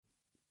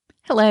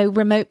Hello,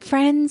 remote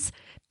friends.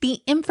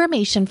 The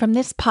information from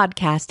this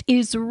podcast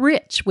is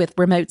rich with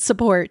remote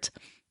support,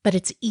 but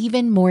it's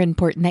even more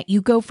important that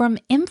you go from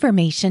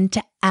information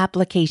to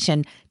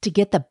application to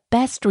get the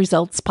best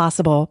results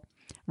possible.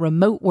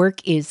 Remote work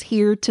is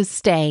here to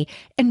stay,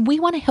 and we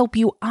want to help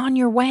you on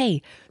your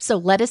way. So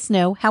let us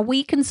know how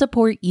we can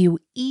support you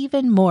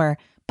even more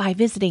by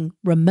visiting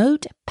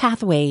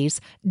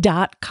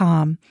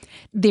remotepathways.com.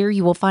 There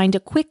you will find a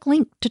quick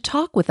link to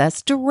talk with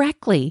us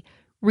directly.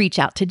 Reach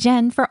out to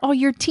Jen for all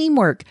your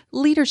teamwork,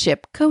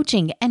 leadership,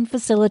 coaching, and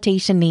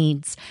facilitation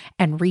needs.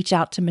 And reach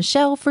out to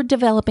Michelle for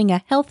developing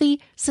a healthy,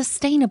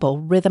 sustainable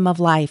rhythm of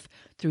life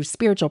through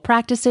spiritual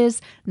practices,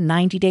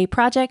 90-day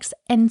projects,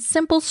 and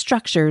simple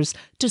structures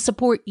to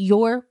support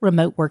your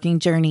remote working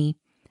journey.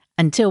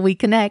 Until we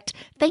connect,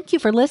 thank you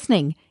for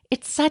listening.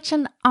 It's such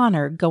an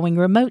honor going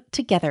remote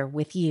together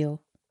with you.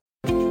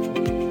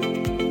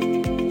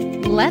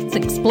 Let's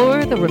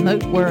explore the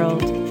remote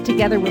world.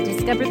 Together we'll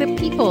discover the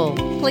people,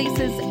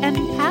 places, and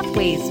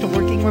pathways to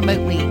working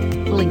remotely.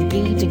 We'll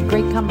engage in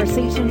great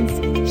conversations,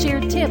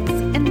 share tips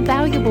and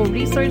valuable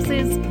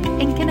resources,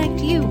 and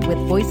connect you with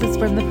voices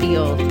from the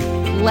field.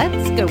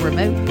 Let's go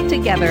remote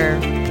together.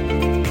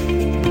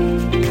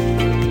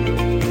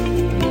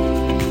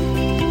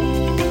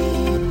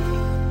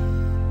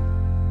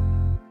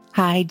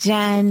 Hi,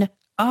 Jen.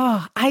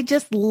 Oh, I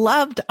just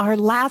loved our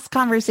last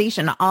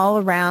conversation all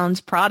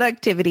around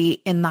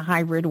productivity in the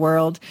hybrid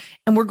world.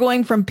 And we're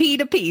going from P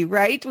to P,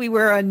 right? We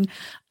were on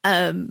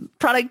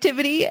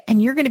productivity,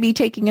 and you're going to be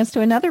taking us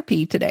to another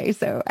P today.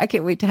 So I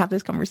can't wait to have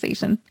this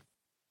conversation.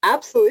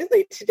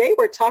 Absolutely. Today,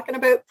 we're talking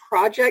about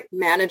project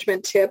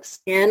management tips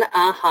in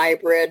a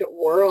hybrid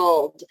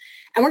world.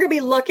 And we're going to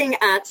be looking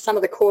at some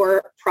of the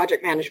core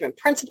project management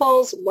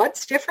principles,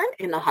 what's different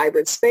in the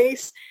hybrid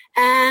space,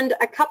 and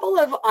a couple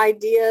of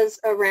ideas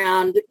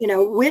around,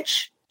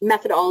 which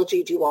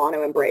methodology do you want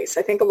to embrace?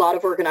 I think a lot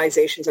of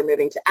organizations are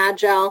moving to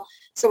Agile.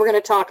 So we're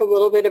going to talk a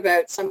little bit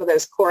about some of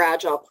those core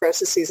Agile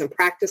processes and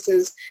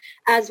practices,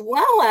 as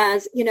well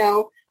as,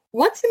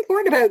 what's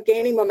important about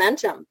gaining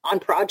momentum on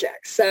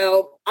projects.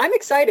 So I'm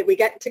excited. We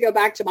get to go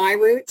back to my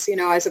roots,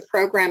 as a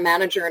program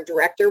manager and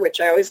director,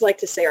 which I always like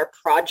to say are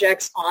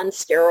projects on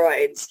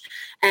steroids.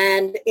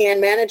 And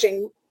in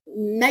managing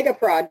mega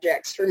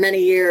projects for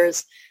many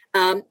years,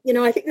 I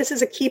think this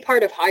is a key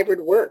part of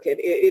hybrid work.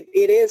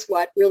 It is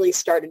what really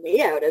started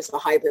me out as a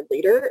hybrid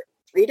leader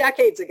 3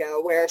 decades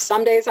ago, where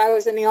some days I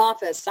was in the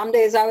office, some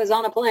days I was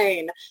on a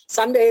plane,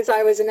 some days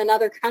I was in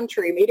another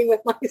country meeting with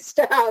my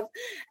staff.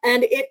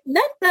 And it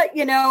meant that,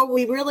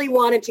 we really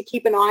wanted to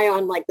keep an eye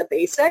on like the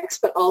basics,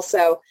 but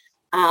also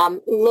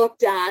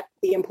looked at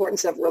the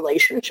importance of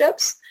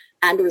relationships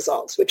and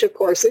results, which of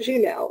course, as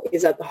you know,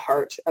 is at the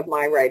heart of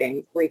my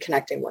writing,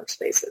 Reconnecting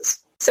Workspaces.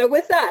 So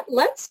with that,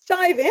 let's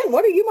dive in.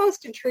 What are you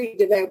most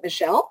intrigued about,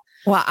 Michelle?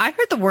 Well, I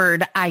heard the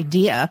word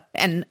idea,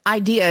 and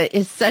idea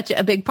is such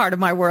a big part of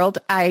my world.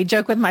 I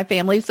joke with my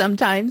family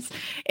sometimes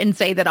and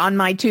say that on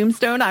my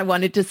tombstone, I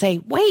wanted to say,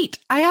 wait,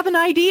 I have an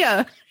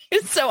idea.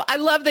 So I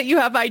love that you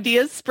have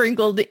ideas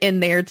sprinkled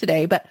in there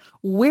today. But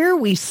where are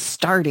we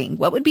starting?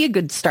 What would be a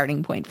good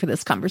starting point for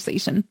this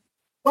conversation?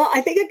 Well,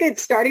 I think a good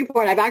starting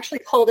point, I've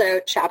actually pulled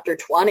out chapter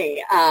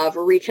 20 of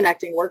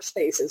Reconnecting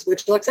Workspaces,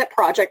 which looks at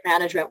Project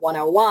Management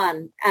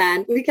 101.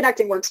 And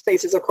Reconnecting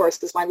Workspaces, of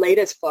course, is my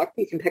latest book.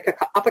 You can pick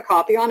up a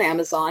copy on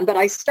Amazon. But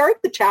I start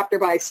the chapter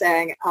by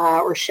saying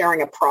or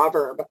sharing a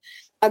proverb.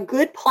 A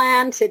good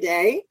plan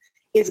today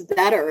is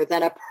better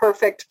than a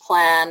perfect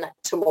plan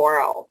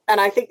tomorrow. And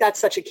I think that's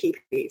such a key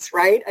piece,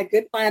 right? A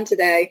good plan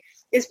today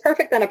is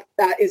better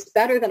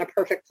than a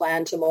perfect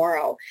plan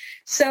tomorrow.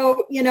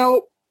 So,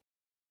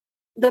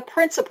 the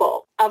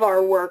principle of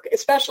our work,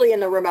 especially in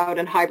the remote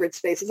and hybrid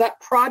space, is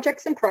that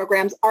projects and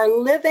programs are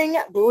living,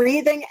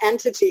 breathing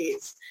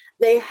entities.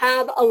 They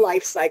have a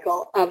life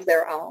cycle of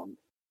their own.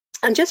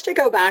 And just to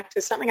go back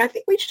to something I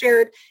think we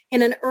shared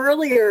in an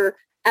earlier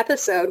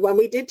episode when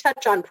we did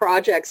touch on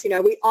projects,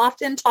 we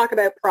often talk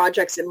about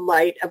projects in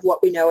light of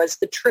what we know as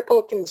the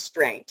triple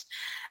constraint.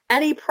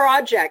 Any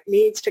project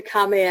needs to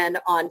come in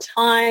on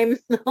time,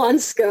 on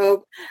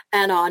scope,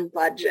 and on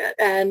budget.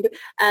 And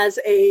as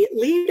a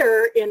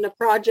leader in the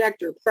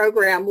project or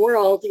program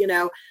world,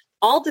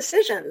 all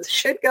decisions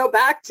should go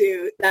back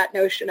to that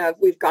notion of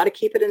we've got to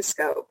keep it in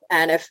scope.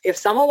 And if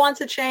someone wants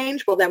a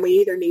change, well, then we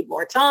either need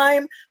more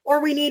time or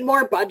we need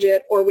more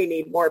budget or we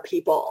need more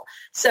people.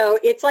 So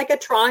it's like a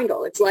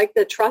triangle. It's like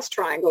the trust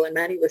triangle in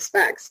many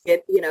respects.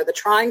 The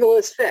triangle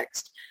is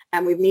fixed.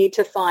 And we need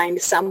to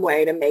find some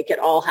way to make it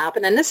all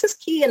happen. And this is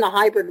key in the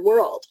hybrid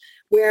world,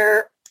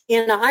 where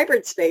in a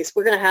hybrid space,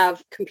 we're going to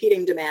have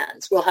competing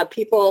demands. We'll have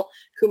people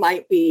who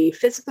might be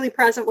physically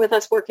present with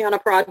us working on a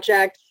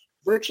project,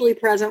 virtually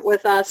present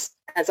with us.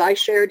 As I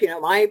shared,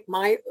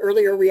 my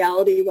earlier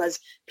reality was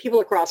people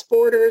across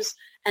borders.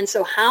 And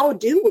so how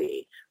do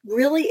we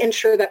really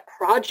ensure that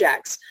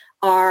projects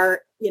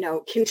are,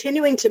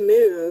 continuing to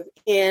move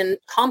in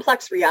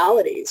complex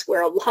realities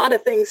where a lot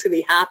of things could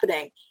be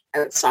happening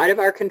outside of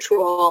our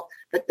control,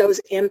 but those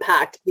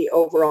impact the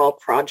overall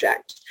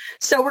project.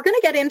 So we're going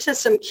to get into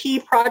some key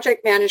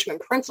project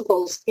management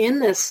principles in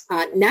this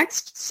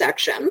next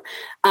section.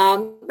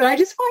 But I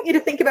just want you to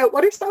think about,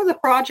 what are some of the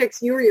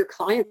projects you or your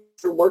clients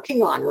are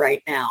working on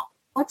right now?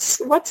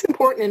 What's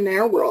important in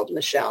their world,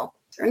 Michelle?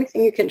 Is there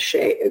anything you can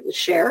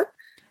share?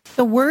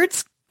 The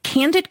words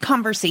candid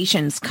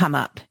conversations come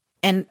up.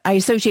 And I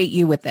associate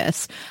you with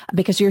this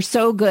because you're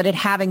so good at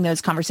having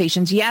those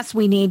conversations. Yes,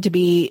 we need to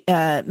be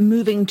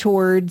moving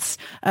towards,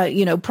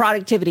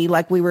 productivity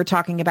like we were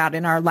talking about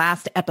in our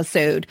last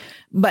episode.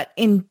 But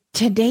in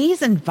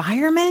today's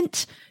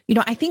environment,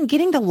 I think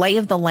getting the lay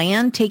of the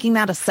land, taking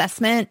that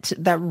assessment,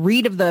 the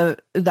read of the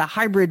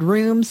hybrid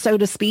room, so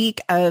to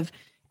speak, and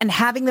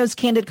having those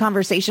candid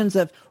conversations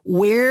of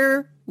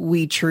where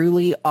we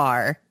truly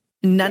are.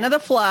 None of the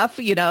fluff,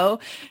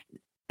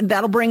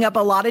 that'll bring up a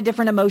lot of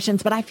different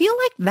emotions, but I feel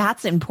like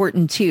that's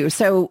important too.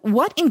 So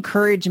what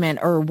encouragement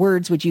or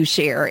words would you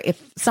share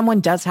if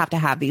someone does have to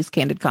have these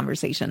candid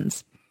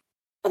conversations?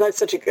 Well, that's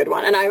such a good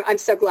one. And I'm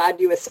so glad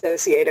you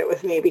associate it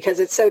with me because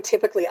it's so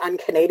typically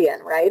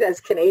un-Canadian, right? As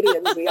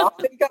Canadians, we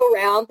often go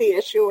around the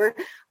issue. We're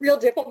real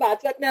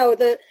diplomats. But no,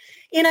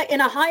 in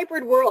a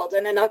hybrid world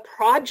and in a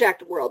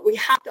project world, we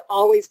have to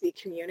always be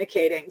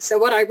communicating. So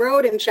what I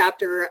wrote in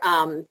chapter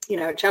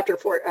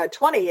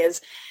 20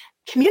 is,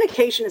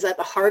 communication is at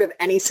the heart of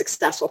any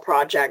successful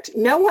project.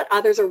 Know what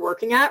others are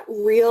working at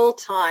real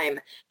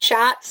time.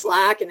 Chat,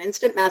 Slack, and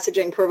instant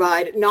messaging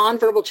provide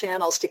nonverbal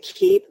channels to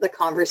keep the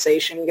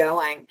conversation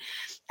going.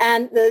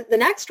 And the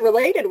next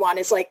related one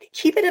is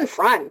keep it in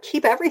front,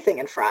 keep everything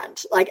in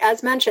front. Like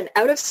as mentioned,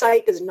 out of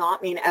sight does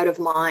not mean out of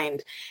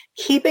mind.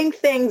 Keeping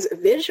things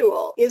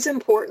visual is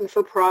important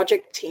for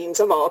project teams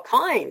of all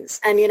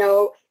kinds. And,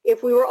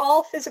 if we were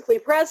all physically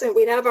present,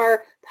 we'd have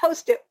our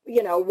Post-it,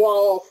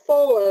 wall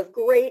full of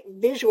great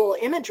visual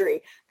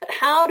imagery. But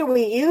how do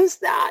we use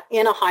that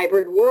in a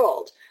hybrid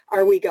world?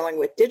 Are we going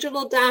with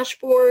digital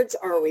dashboards?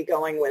 Are we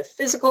going with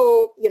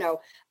physical,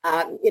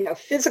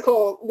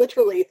 physical,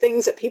 literally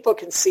things that people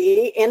can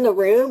see in the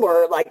room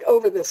or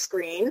over the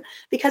screen?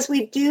 Because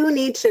we do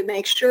need to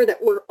make sure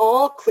that we're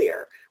all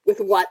clear with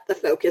what the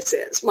focus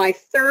is. My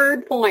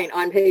third point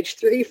on page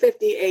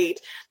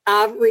 358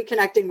 of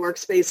Reconnecting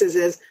Workspaces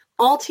is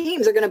all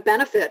teams are going to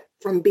benefit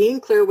from being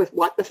clear with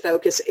what the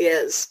focus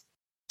is.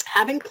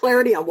 Having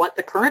clarity on what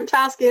the current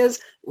task is,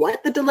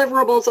 what the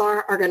deliverables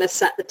are going to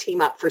set the team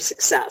up for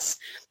success.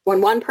 When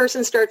one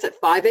person starts at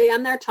 5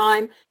 a.m. their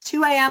time,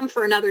 2 a.m.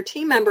 for another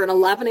team member, and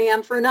 11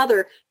 a.m. for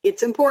another,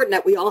 it's important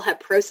that we all have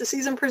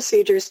processes and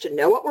procedures to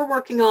know what we're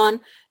working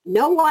on,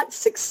 know what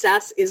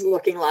success is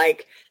looking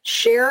like,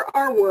 share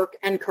our work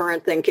and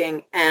current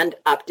thinking, and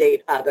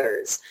update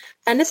others.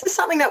 And this is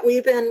something that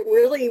we've been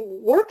really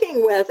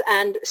working with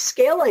and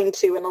scaling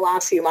to in the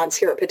last few months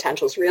here at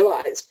Potentials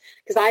Realized,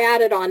 because I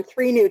added on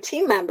 3 new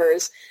team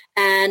members,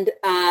 and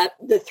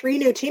the 3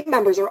 new team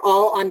members are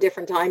all on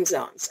different time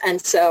zones. And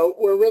so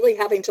we're really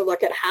having to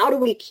look at how do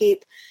we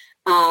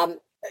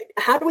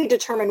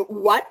determine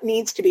what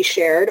needs to be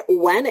shared,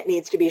 when it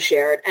needs to be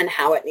shared, and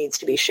how it needs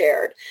to be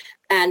shared.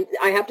 And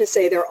I have to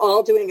say they're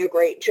all doing a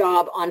great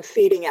job on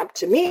feeding up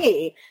to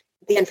me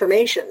the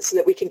information so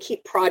that we can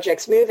keep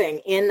projects moving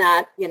in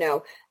that,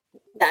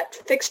 that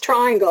fixed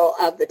triangle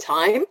of the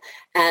time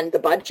and the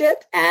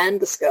budget and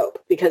the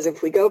scope. Because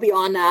if we go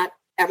beyond that,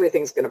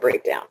 everything's going to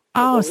break down.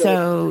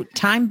 So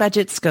time,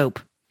 budget,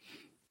 scope.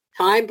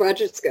 Time,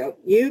 budget, scope.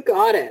 You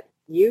got it.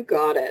 You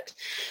got it.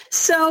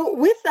 So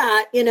with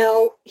that,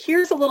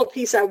 here's a little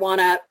piece I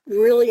want to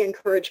really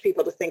encourage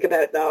people to think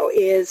about, though,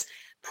 is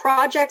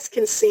projects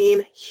can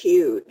seem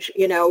huge.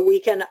 We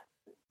can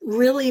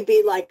really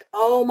be like,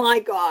 oh my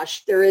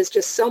gosh, there is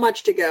just so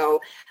much to go.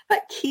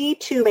 But key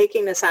to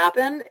making this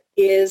happen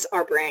is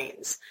our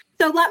brains.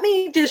 So let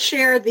me just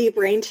share the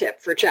brain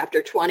tip for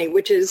chapter 20,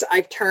 which is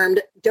I've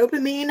termed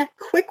dopamine,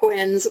 quick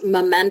wins,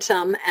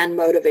 momentum, and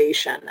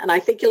motivation. And I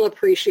think you'll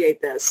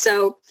appreciate this.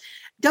 So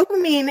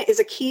dopamine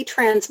is a key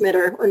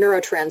transmitter or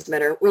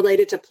neurotransmitter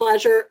related to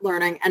pleasure,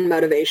 learning, and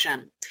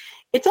motivation.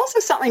 It's also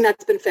something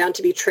that's been found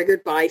to be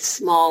triggered by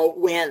small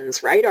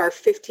wins, right? Our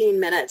 15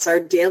 minutes, our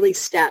daily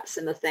steps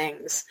and the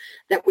things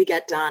that we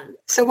get done.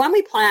 So when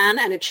we plan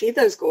and achieve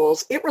those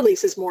goals, it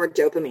releases more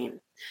dopamine.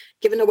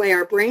 Given the way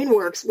our brain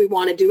works, we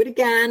want to do it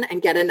again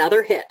and get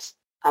another hit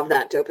of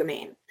that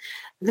dopamine.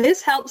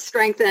 This helps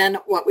strengthen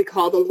what we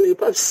call the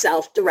loop of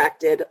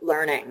self-directed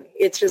learning.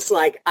 It's just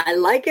like, I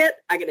like it,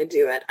 I'm going to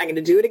do it. I'm going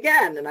to do it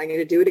again, and I'm going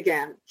to do it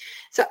again.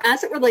 So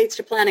as it relates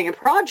to planning and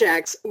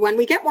projects, when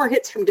we get more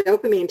hits from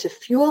dopamine to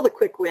fuel the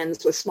quick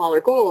wins with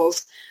smaller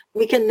goals,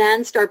 we can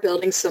then start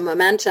building some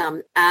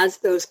momentum as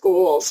those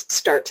goals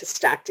start to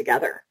stack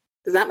together.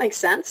 Does that make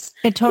sense?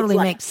 It totally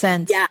makes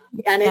sense. Yeah.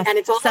 And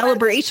it's all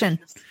celebration.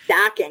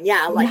 Stacking.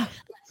 Yeah. Let's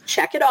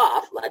check it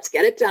off. Let's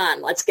get it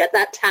done. Let's get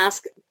that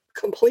task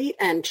complete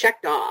and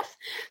checked off.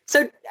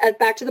 So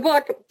back to the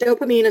book,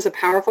 dopamine is a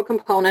powerful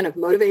component of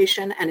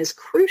motivation and is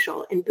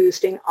crucial in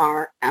boosting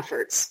our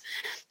efforts.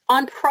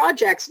 On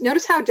projects,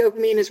 notice how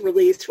dopamine is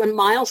released when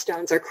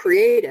milestones are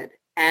created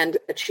and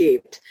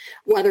achieved.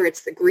 Whether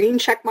it's the green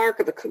check mark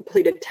of a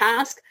completed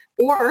task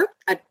or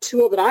a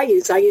tool that I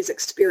use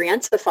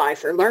Experientify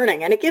for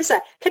learning. And it gives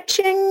a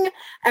ka-ching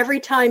every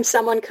time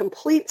someone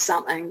completes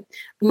something.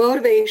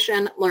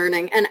 Motivation,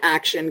 learning, and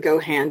action go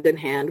hand in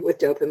hand with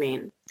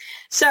dopamine.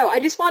 So I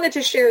just wanted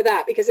to share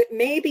that because it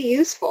may be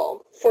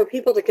useful for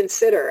people to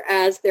consider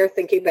as they're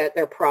thinking about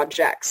their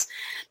projects.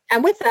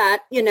 And with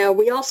that,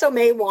 we also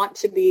may want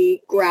to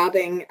be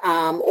grabbing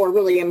or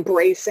really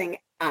embracing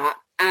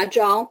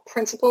agile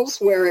principles,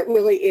 where it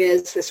really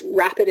is this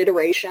rapid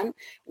iteration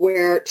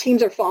where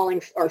teams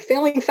are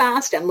failing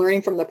fast and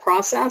learning from the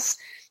process.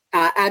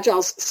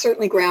 Agile's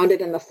certainly grounded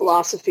in the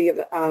philosophy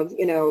of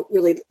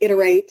really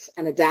iterate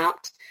and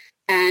adapt.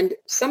 And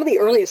some of the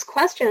earliest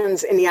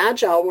questions in the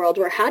agile world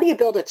were, how do you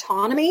build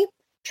autonomy,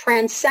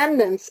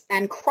 transcendence,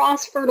 and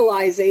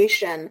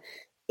cross-fertilization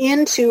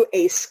into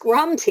a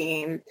Scrum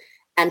team?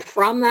 And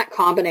from that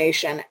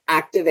combination,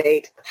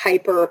 activate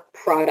hyper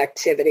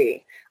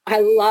productivity.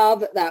 I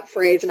love that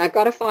phrase, and I've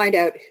got to find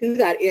out who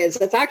that is.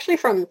 That's actually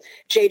from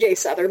J.J.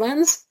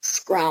 Sutherland's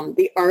Scrum,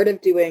 The Art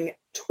of Doing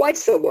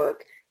Twice the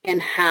Work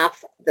in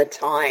Half the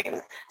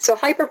Time. So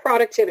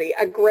hyperproductivity,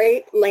 a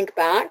great link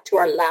back to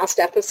our last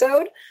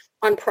episode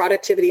on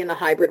productivity in the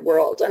hybrid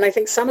world. And I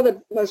think some of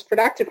the most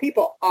productive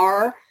people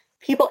are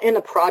people in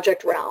the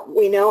project realm.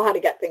 We know how to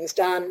get things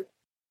done,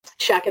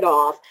 check it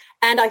off,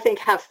 and I think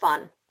have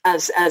fun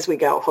as we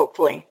go,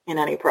 hopefully, in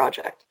any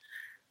project.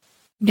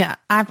 Yeah,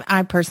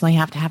 I personally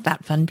have to have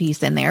that fun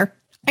piece in there.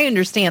 I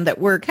understand that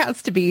work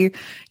has to be,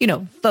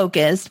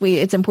 focused.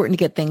 It's important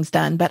to get things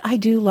done, but I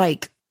do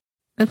like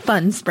the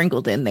fun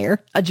sprinkled in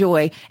there, a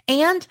joy.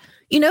 And,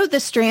 the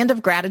strand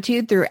of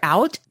gratitude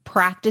throughout,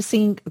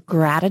 practicing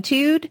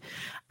gratitude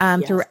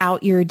Yes.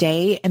 throughout your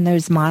day and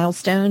those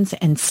milestones,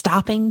 and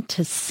stopping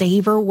to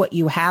savor what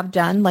you have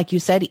done. Like you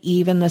said,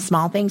 even the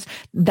small things,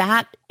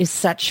 that is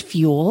such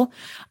fuel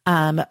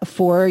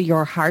for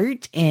your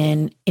heart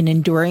in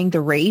enduring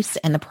the race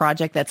and the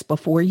project that's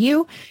before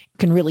you.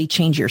 Can really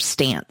change your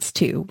stance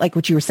too. Like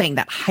what you were saying,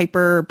 that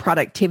hyper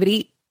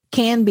productivity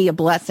can be a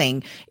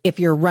blessing if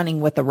you're running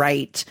with the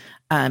right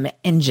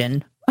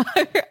engine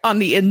on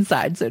the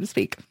inside, so to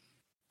speak.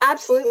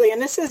 Absolutely.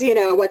 And this is,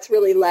 what's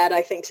really led,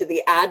 I think, to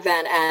the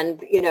advent and,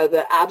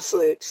 the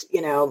absolute,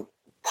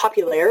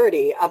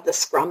 popularity of the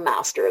Scrum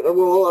Master, the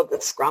role of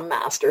the Scrum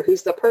Master,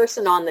 who's the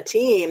person on the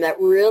team that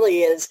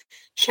really is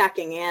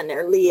checking in,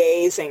 they're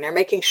liaising, they're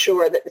making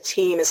sure that the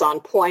team is on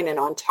point and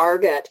on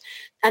target.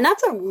 And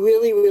that's a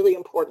really, really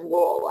important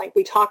role. Like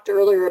we talked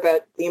earlier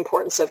about the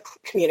importance of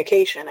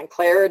communication and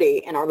clarity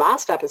in our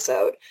last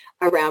episode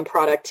around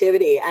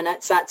productivity. And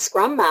it's that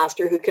Scrum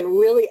Master who can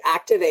really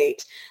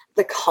activate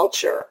the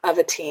culture of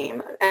a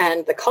team,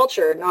 and the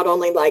culture, not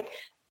only like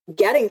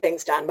getting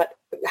things done, but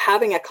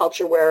having a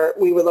culture where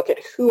we would look at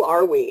who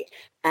are we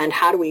and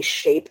how do we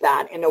shape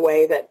that in a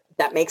way that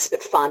makes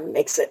it fun,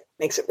 makes it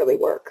really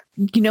work.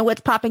 You know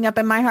what's popping up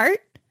in my heart?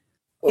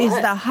 What? Is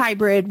the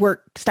hybrid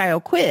work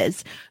style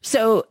quiz.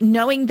 So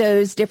knowing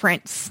those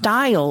different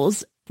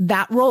styles,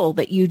 that role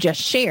that you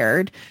just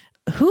shared,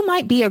 who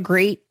might be a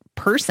great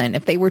person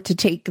if they were to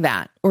take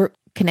that? Or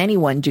can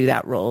anyone do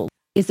that role?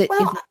 Is it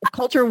a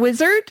culture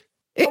wizard?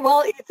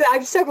 Well,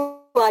 I'm so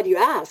glad you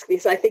asked,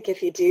 because I think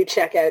if you do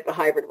check out the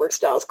hybrid work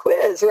styles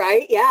quiz,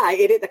 right? Yeah,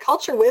 the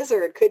culture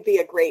wizard could be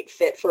a great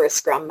fit for a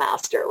Scrum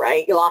Master,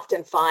 right? You'll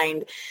often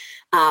find,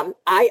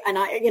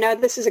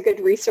 this is a good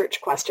research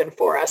question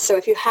for us. So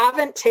if you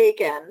haven't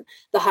taken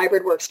the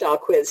hybrid work style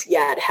quiz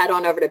yet, head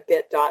on over to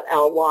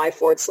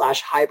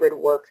bit.ly/hybrid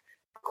work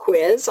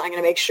quiz. I'm going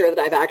to make sure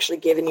that I've actually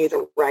given you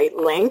the right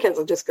link, and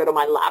I'll just go to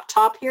my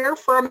laptop here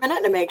for a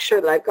minute to make sure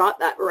that I've got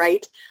that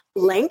right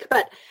link.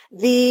 But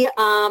the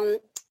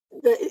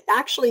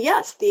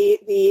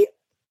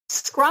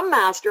Scrum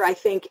Master, I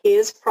think,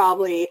 is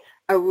probably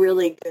a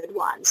really good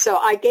one. So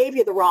I gave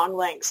you the wrong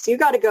link. So you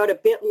got to go to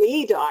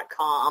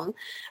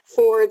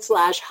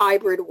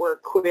bit.ly.com/hybrid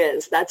work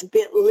quiz. That's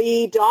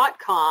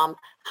bit.ly.com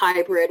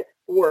hybrid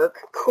work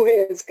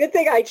quiz. Good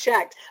thing I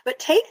checked. But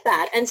take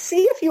that and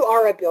see if you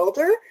are a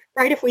builder,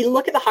 right? If we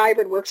look at the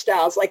hybrid work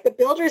styles, like the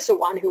builder is the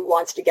one who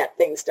wants to get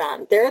things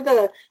done. They're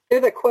the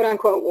quote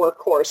unquote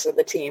workhorse of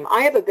the team.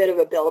 I have a bit of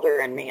a builder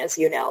in me, as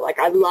you know. Like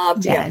I love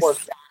to get work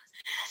done.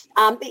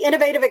 The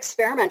innovative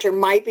experimenter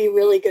might be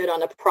really good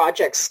on a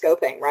project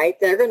scoping, right?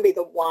 They're going to be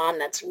the one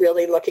that's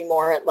really looking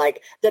more at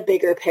like the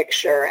bigger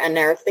picture, and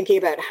they're thinking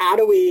about how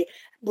do we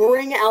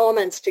bring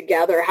elements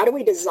together? How do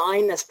we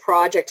design this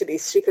project to be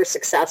super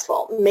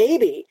successful?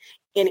 Maybe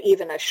in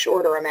even a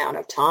shorter amount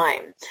of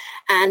time.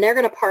 And they're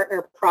going to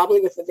partner probably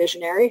with the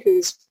visionary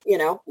who's,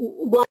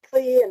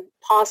 likely and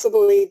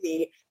possibly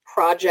the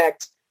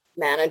project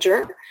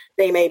manager.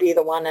 They may be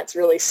the one that's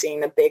really seeing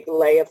the big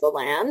lay of the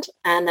land.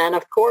 And then,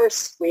 of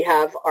course, we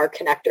have our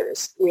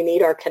connectors. We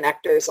need our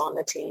connectors on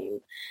the team.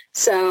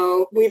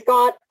 So we've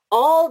got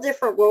all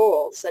different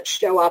roles that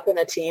show up in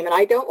a team. And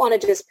I don't want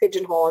to just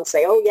pigeonhole and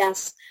say, oh,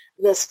 yes,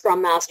 the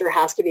Scrum Master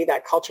has to be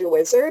that culture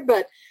wizard.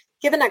 But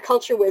given that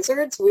culture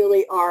wizards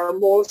really are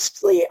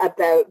mostly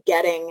about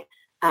getting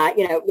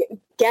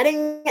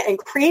getting and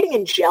creating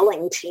and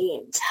gelling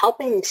teams,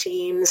 helping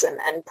teams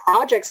and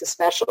projects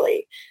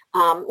especially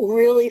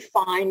really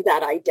find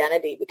that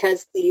identity,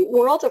 because the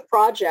world of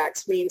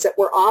projects means that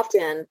we're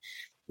often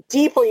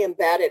deeply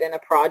embedded in a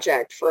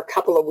project for a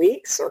couple of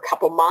weeks or a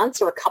couple of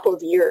months or a couple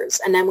of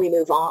years, and then we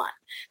move on.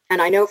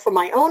 And I know from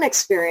my own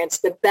experience,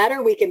 the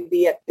better we can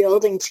be at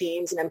building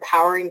teams and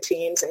empowering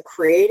teams and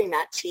creating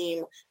that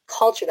team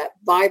culture, that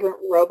vibrant,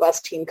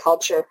 robust team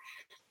culture,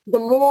 the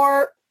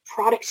more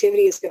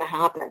productivity is going to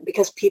happen,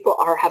 because people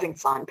are having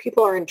fun.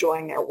 People are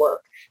enjoying their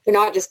work. They're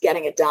not just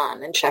getting it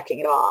done and checking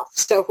it off.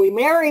 So if we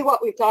marry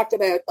what we've talked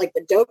about, like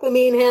the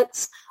dopamine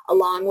hits,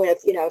 along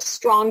with,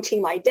 strong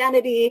team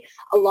identity,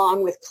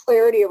 along with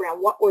clarity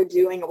around what we're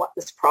doing and what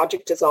this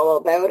project is all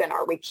about, and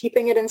are we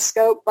keeping it in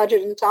scope,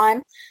 budget, and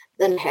time,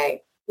 then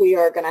hey, we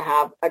are going to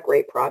have a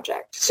great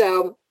project.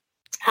 So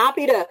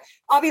happy to,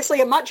 obviously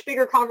a much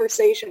bigger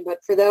conversation,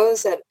 but for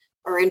those that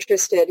are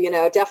interested,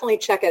 definitely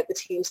check out the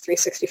Teams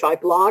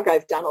 365 blog.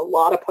 I've done a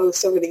lot of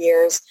posts over the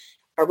years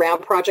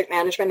around project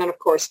management. And of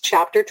course,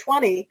 chapter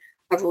 20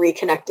 of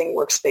Reconnecting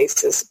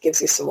Workspaces gives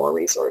you some more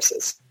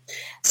resources.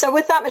 So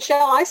with that,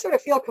 Michelle, I sort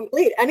of feel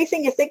complete.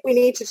 Anything you think we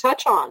need to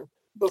touch on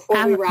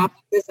before we wrap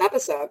up this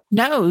episode?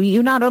 No,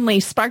 you not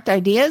only sparked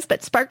ideas,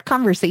 but sparked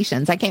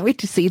conversations. I can't wait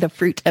to see the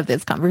fruit of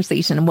this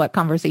conversation and what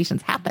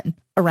conversations happen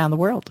around the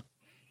world.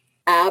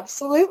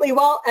 Absolutely.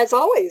 Well, as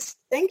always,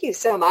 thank you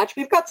so much.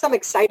 We've got some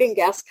exciting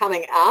guests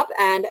coming up.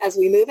 And as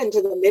we move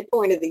into the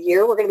midpoint of the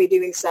year, we're going to be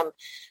doing some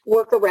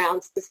work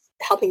around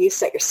helping you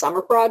set your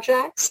summer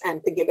projects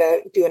and thinking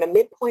about doing a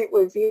midpoint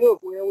review of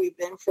where we've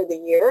been for the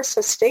year.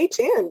 So stay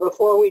tuned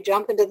before we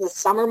jump into the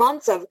summer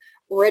months of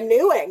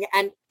renewing.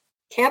 And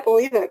can't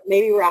believe it,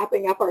 maybe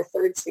wrapping up our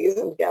third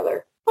season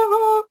together.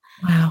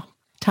 Wow.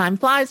 Time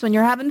flies when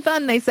you're having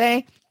fun, they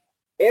say.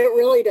 It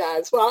really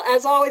does. Well,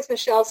 as always,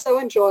 Michelle, so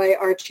enjoy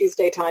our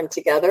Tuesday time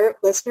together.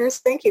 Listeners,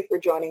 thank you for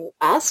joining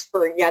us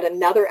for yet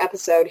another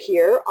episode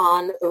here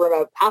on the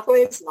Remote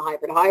Pathways and the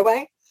Hybrid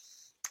Highway.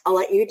 I'll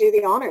let you do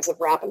the honors of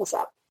wrapping us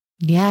up.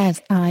 Yes,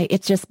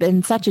 it's just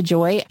been such a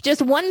joy.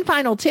 Just one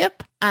final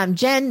tip.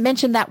 Jen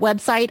mentioned that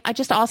website. I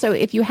just also,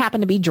 if you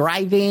happen to be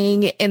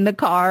driving in the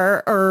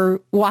car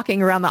or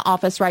walking around the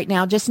office right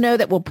now, just know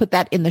that we'll put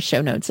that in the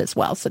show notes as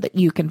well so that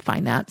you can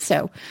find that.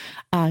 So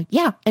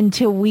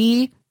until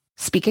we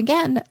speak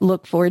again,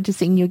 look forward to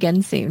seeing you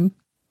again soon.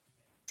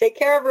 Take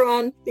care,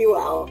 everyone. Be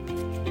well.